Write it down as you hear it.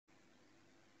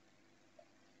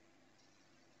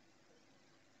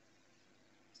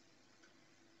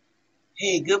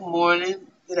Hey, good morning,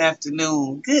 good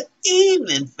afternoon, good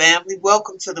evening, family.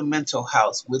 Welcome to the Mental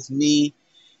House with me,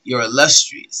 your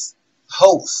illustrious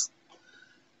host,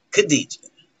 Khadija.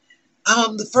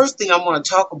 The first thing I want to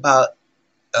talk about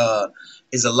uh,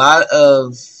 is a lot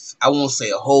of, I won't say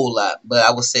a whole lot, but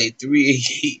I would say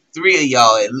three of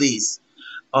y'all at least,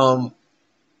 um,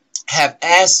 have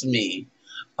asked me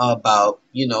about,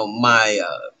 my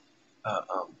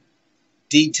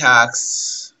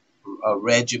detox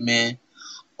regimen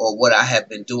or what I have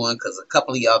been doing, because a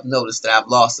couple of y'all have noticed that I've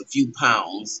lost a few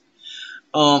pounds.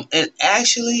 And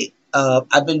actually,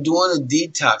 I've been doing a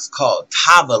detox called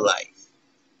Tava Life.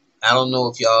 I don't know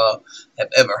if y'all have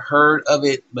ever heard of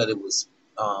it, but it's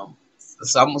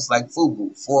almost like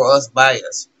FUBU, for us, by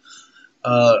us.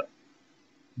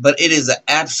 But it is an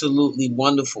absolutely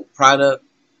wonderful product.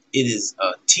 It is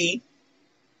tea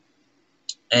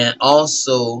and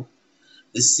also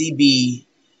the CBD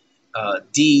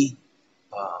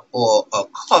or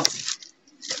coffee.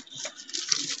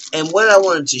 And what I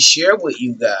wanted to share with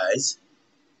you guys,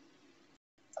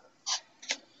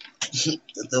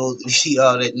 those of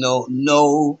y'all that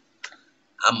know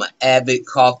I'm an avid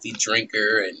coffee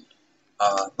drinker, and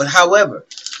but however,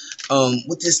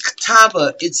 with this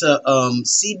Katava, it's a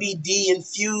CBD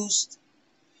infused,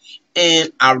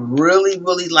 and I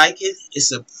really like it.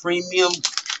 It's a premium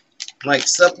like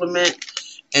supplement,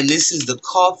 and this is the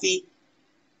coffee.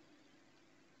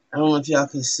 I don't know if y'all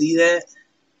can see that.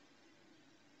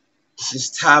 This is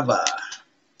Tava,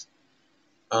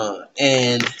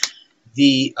 and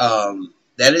the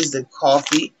that is the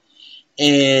coffee,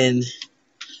 and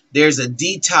there's a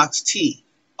detox tea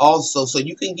also, so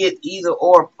you can get either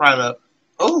or product.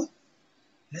 Oh,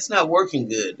 that's not working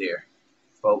good there,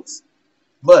 folks.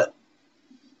 But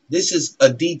this is a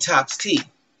detox tea,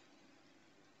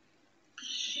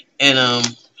 and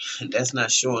that's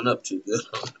not showing up too good.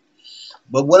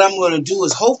 But what I'm going to do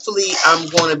is hopefully I'm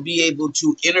going to be able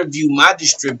to interview my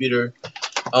distributor,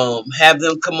 have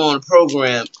them come on the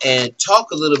program and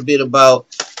talk a little bit about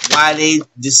why they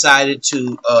decided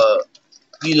to,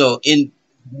 in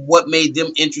what made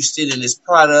them interested in this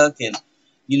product, and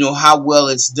how well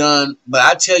it's done. But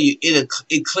I tell you, it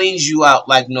cleans you out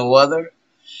like no other,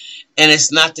 and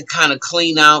it's not the kind of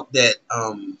clean out that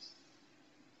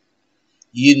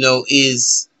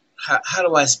is how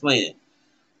do I explain it?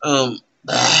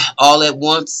 All at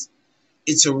once.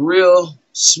 It's a real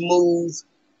smooth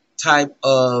type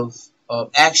of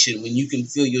action when you can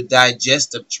feel your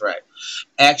digestive tract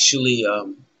actually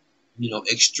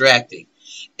extracting.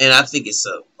 And I think it's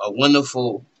a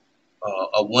wonderful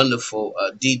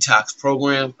detox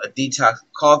program, a detox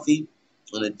coffee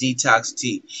and a detox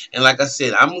tea. And like I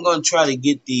said, I'm going to try to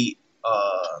get the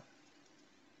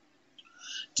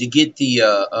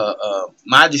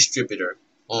my distributor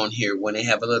on here when they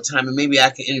have a little time, and maybe I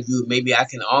can interview. Maybe I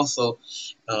can also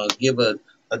give a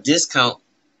discount,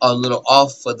 a little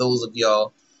off for those of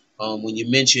y'all when you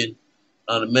mention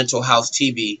on the Mental House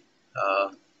TV.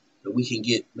 That we can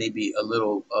get maybe a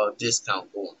little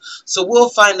discount going. So we'll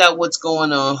find out what's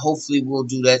going on. Hopefully we'll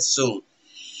do that soon.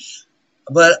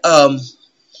 But in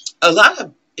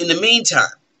the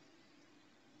meantime,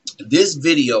 this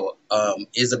video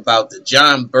is about the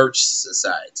John Birch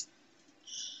Society.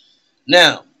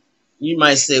 Now, you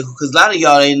might say, because a lot of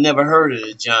y'all ain't never heard of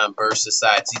the John Birch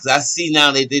Society. Because I see now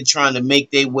that they're trying to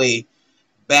make their way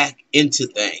back into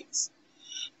things.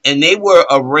 And they were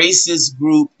a racist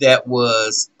group that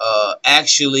was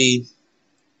actually,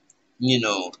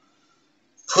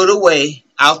 put away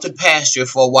out the pasture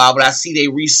for a while. But I see they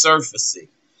resurfacing.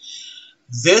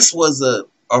 This was a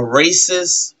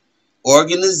racist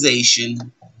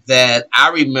organization that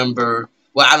I remember.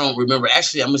 Well, I don't remember.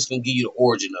 Actually, I'm just going to give you the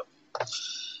origin of it.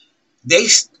 They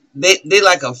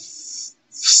like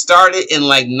started in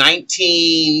like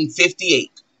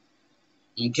 1958.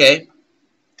 Okay.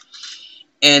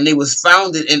 And it was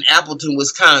founded in Appleton,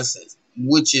 Wisconsin,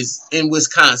 which is in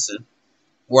Wisconsin,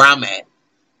 where I'm at.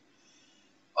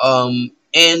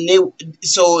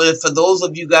 So for those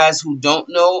of you guys who don't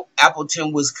know,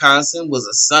 Appleton, Wisconsin was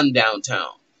a sundown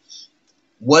town.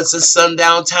 What's a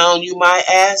sundown town, you might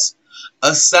ask?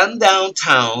 A sundown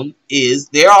town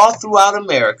they're all throughout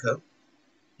America.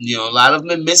 A lot of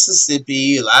them in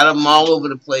Mississippi, a lot of them all over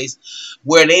the place,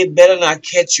 where they better not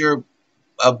catch a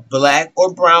black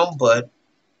or brown butt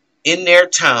in their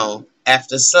town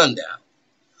after sundown.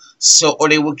 So, or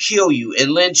they will kill you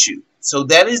and lynch you. So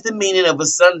that is the meaning of a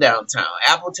sundown town.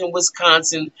 Appleton,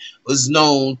 Wisconsin was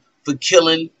known for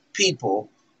killing people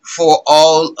for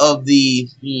all of the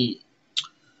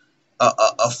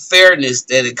fairness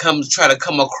that it try to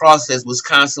come across as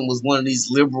Wisconsin was one of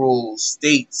these liberal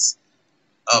states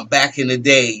back in the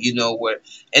day, you know, where,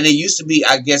 and it used to be,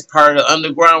 I guess, part of the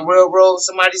Underground Railroad,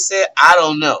 somebody said. I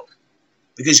don't know,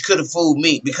 because you could have fooled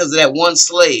me because of that one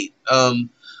slave.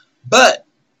 But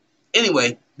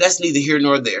anyway, that's neither here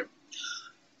nor there.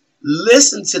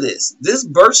 Listen to this. This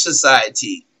Birch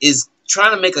Society is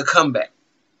trying to make a comeback.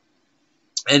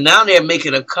 And now they're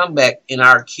making a comeback in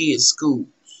our kids' schools.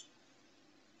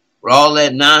 Where all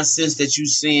that nonsense that you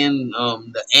seeing,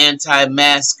 the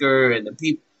anti-masker and the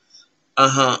people,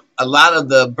 a lot of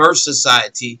the Birch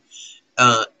Society,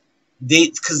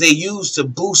 because they used to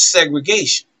boost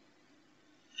segregation.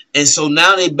 And so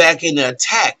now they back in the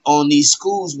attack on these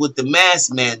schools with the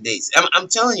mask mandates. I'm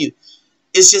telling you,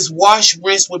 it's just wash,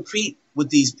 rinse, repeat with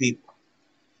these people.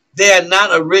 They are not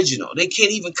original. They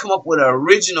can't even come up with an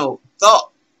original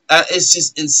thought. It's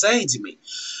just insane to me.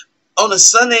 On a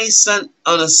Saturday,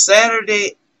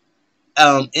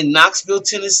 in Knoxville,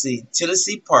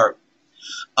 Tennessee Park,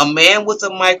 a man with a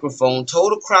microphone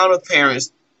told a crowd of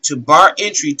parents to bar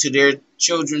entry to their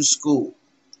children's school.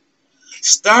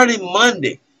 Starting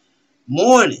Monday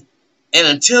morning and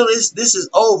until this is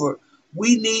over,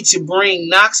 we need to bring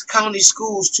Knox County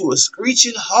schools to a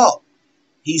screeching halt,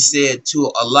 he said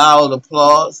to a loud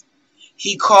applause.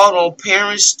 He called on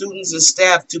parents, students, and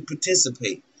staff to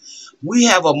participate. We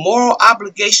have a moral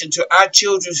obligation to our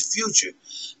children's future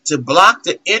to block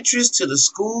the entrance to the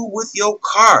school with your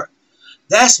car.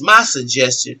 That's my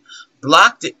suggestion.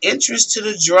 Block the entrance to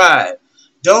the drive.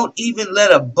 Don't even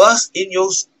let a bus in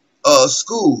your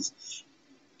schools.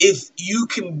 If you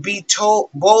can be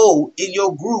bold in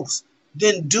your groups,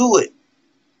 then do it.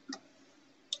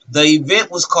 The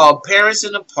event was called Parents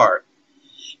in the Park,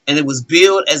 and it was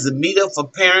billed as a meetup for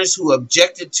parents who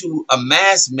objected to a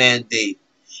mask mandate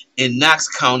in Knox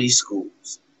County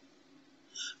schools.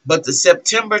 But the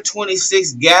September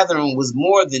 26th gathering was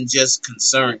more than just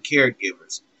concerned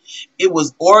caregivers. It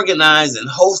was organized and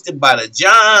hosted by the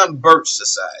John Birch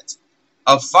Society,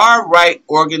 a far-right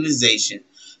organization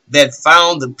that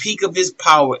found the peak of its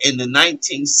power in the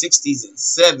 1960s and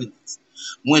 70s,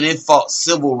 when it fought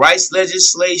civil rights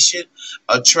legislation,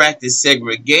 attracted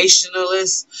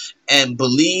segregationists, and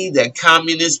believed that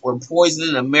communists were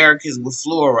poisoning Americans with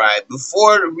fluoride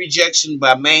before the rejection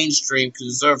by mainstream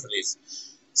conservatives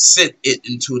sent it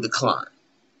into decline.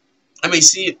 I mean,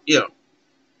 see,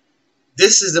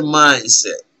 this is the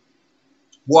mindset.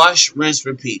 Wash, rinse,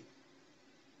 repeat.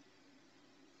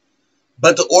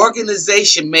 But the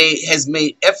organization has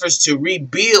made efforts to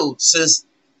rebuild since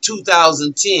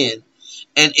 2010,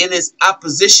 and in its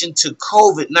opposition to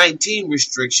COVID-19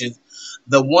 restrictions,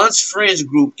 the Once Friends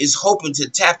group is hoping to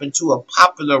tap into a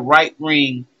popular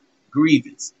right-wing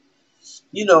grievance.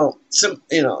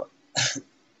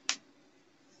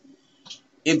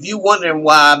 If you're wondering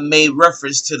why I made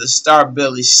reference to the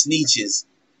Starbelly Sneetches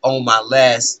on my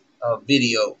last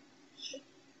video,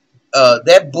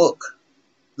 that book,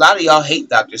 a lot of y'all hate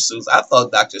Dr. Seuss. I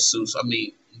thought Dr. Seuss,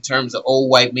 in terms of old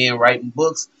white men writing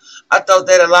books, I thought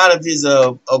that a lot of his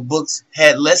books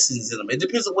had lessons in them. It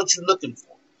depends on what you're looking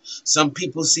for. Some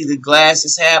people see the glass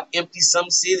as half empty,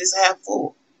 some see it as half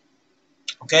full.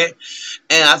 Okay?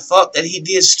 And I thought that he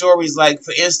did stories like,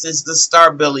 for instance, the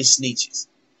Starbelly Sneetches,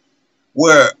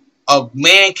 where a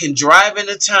man can drive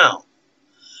into town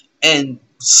and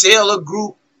sell a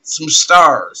group some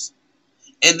stars.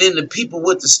 And then the people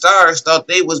with the stars thought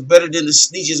they was better than the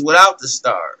Sneetches without the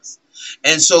stars.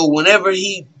 And so whenever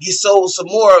he sold some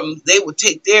more of them, they would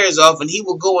take theirs off, and he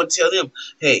would go and tell them,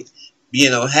 hey,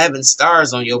 having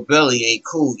stars on your belly ain't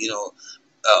cool.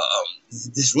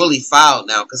 This really foul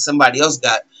now because somebody else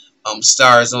got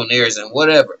stars on theirs and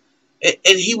whatever.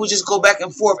 And he would just go back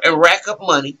and forth and rack up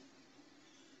money,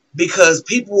 because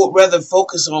people would rather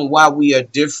focus on why we are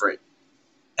different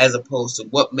as opposed to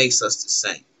what makes us the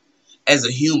same as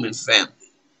a human family.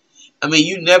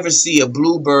 You never see a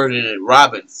bluebird and a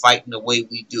robin fighting the way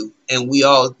we do, and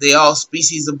they all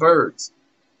species of birds.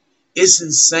 It's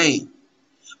insane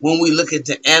when we look at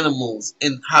the animals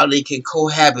and how they can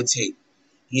cohabitate.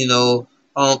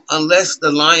 Unless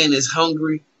the lion is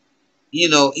hungry,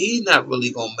 he's not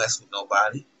really gonna mess with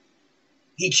nobody.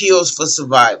 He kills for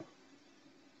survival.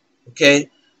 Okay,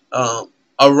 a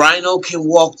rhino can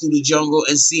walk through the jungle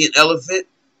and see an elephant.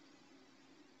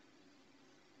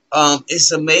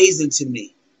 It's amazing to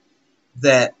me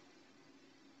that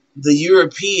the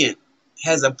European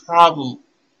has a problem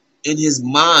in his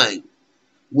mind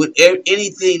with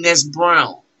anything that's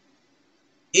brown,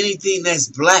 anything that's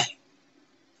black.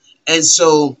 And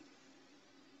so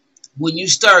when you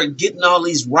start getting all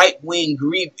these right-wing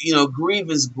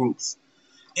grievance groups,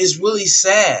 it's really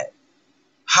sad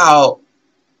how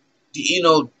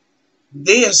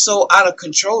they are so out of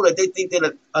control that they think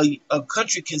that a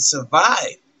country can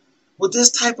survive with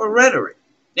this type of rhetoric.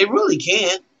 They really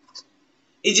can.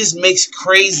 It just makes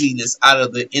craziness out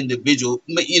of the individual.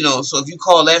 So if you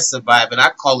call that surviving, I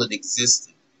call it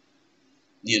existing.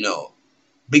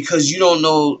 Because you don't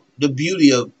know the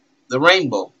beauty of the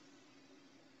rainbow.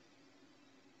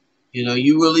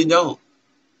 You really don't.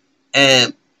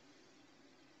 And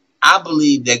I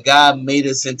believe that God made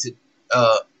us into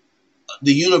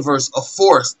the universe a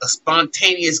force, a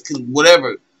spontaneous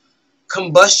whatever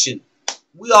combustion.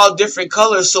 We all different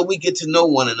colors, so we get to know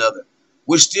one another.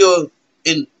 We're still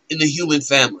in the human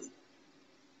family.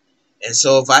 And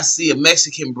so if I see a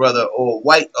Mexican brother or a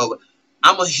white,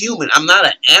 I'm a human. I'm not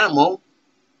an animal.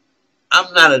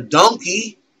 I'm not a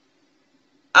donkey.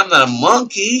 I'm not a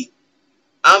monkey.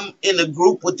 I'm in a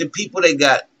group with the people that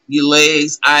got your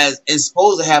legs, eyes, and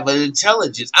supposed to have an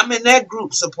intelligence. I'm in that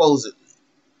group supposedly.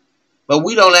 But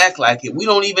we don't act like it. We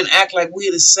don't even act like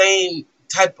we're the same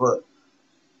type of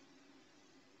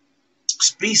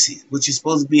species, which is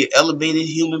supposed to be elevated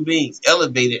human beings,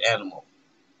 elevated animal.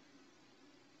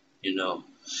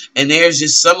 And there's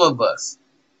just some of us.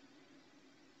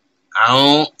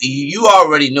 You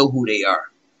already know who they are.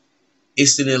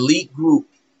 It's an elite group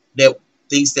that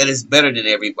thinks that it's better than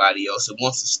everybody else and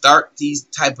wants to start these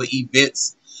type of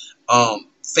events,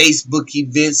 Facebook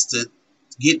events, to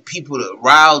get people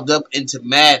riled up into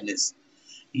madness.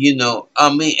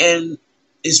 And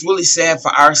it's really sad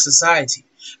for our society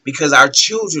because our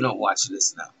children are watching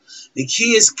this now. The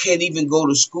kids can't even go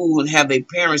to school and have their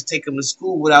parents take them to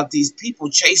school without these people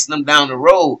chasing them down the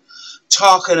road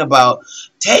talking about,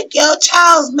 take your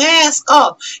child's mask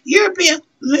off.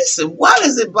 Listen, why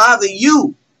does it bother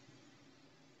you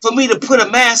for me to put a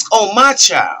mask on my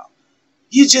child?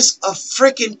 You're just a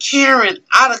freaking Karen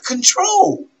out of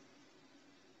control.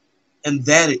 And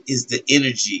that is the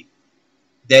energy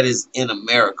that is in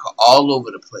America all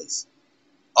over the place.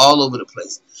 All over the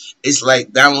place. It's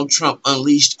like Donald Trump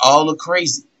unleashed all the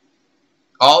crazy.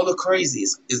 All the crazy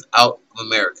is out of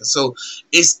America. So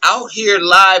it's out here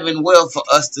live and well for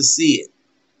us to see it.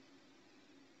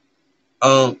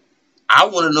 I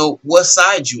want to know what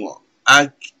side you on.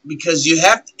 Because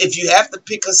if you have to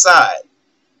pick a side,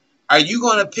 are you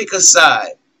going to pick a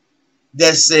side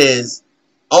that says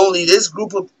only this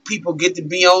group of people get to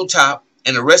be on top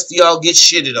and the rest of y'all get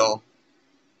shitted on?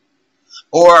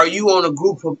 Or are you on a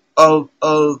group of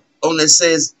that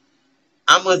says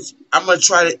I'm gonna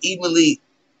try to evenly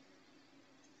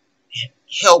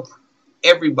help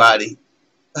everybody?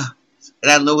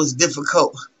 And I know it's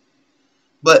difficult,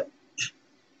 but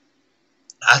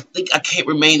I think I can't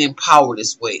remain in power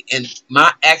this way. And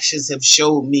my actions have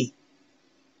showed me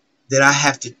that I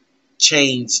have to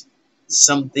change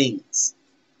some things.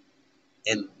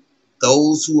 And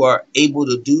those who are able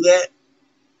to do that,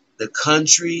 the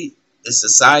country, the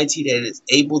society that is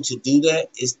able to do that,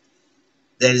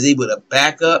 that is able to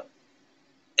back up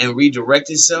and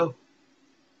redirect itself,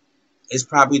 is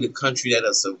probably the country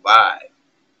that'll survive.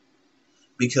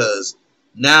 Because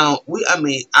now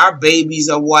our babies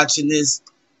are watching this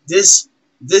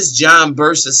John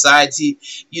Birch Society.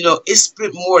 It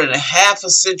spent more than a half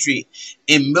a century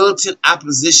in militant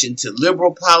opposition to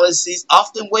liberal policies,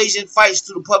 often waging fights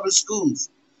through the public schools.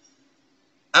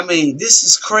 This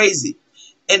is crazy.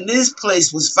 And this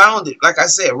place was founded, like I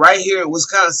said, right here in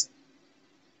Wisconsin.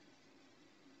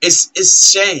 It's a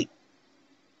shame.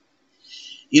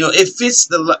 It fits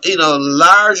the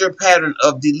larger pattern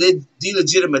of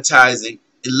delegitimizing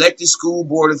elected school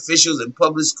board officials and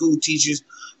public school teachers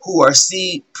who are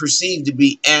perceived to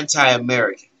be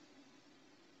anti-American.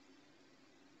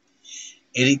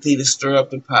 Anything to stir up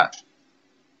the pot.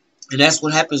 And that's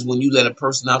what happens when you let a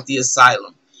person out the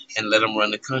asylum and let them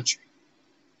run the country.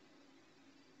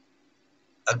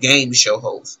 A game show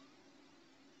host.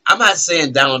 I'm not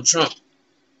saying Donald Trump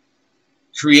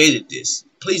created this.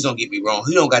 Please don't get me wrong.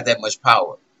 He don't got that much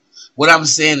power. What I'm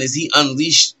saying is he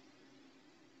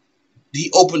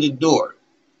opened the door.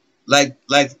 Like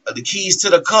the keys to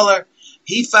the color.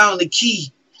 He found the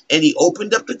key and he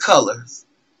opened up the colors.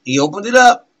 He opened it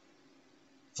up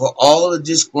for all the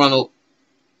disgruntled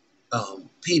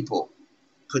people,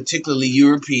 particularly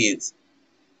Europeans,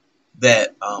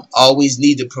 that always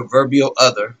need the proverbial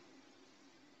other.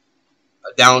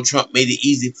 Donald Trump made it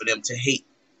easy for them to hate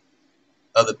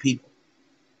other people.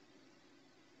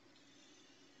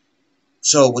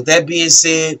 So with that being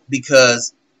said,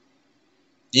 because,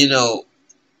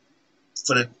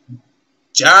 for the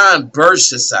John Birch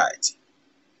Society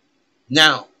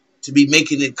now to be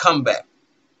making a comeback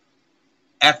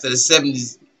after the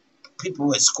 70s,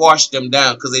 people had squashed them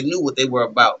down because they knew what they were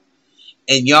about.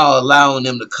 and y'all allowing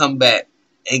them to come back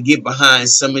and get behind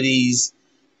some of these,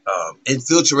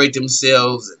 infiltrate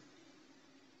themselves.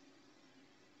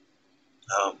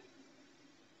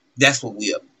 That's what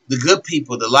we are. The good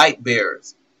people, the light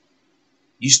bearers,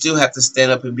 you still have to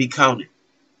stand up and be counted.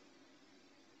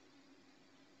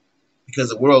 Because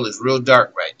the world is real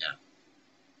dark right now.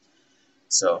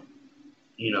 So,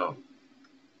 you know,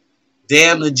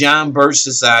 damn the John Birch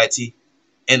Society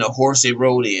and the horse they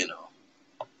rode in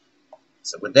on.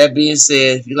 So with that being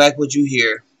said, if you like what you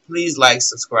hear, please like,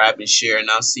 subscribe, and share,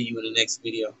 and I'll see you in the next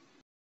video.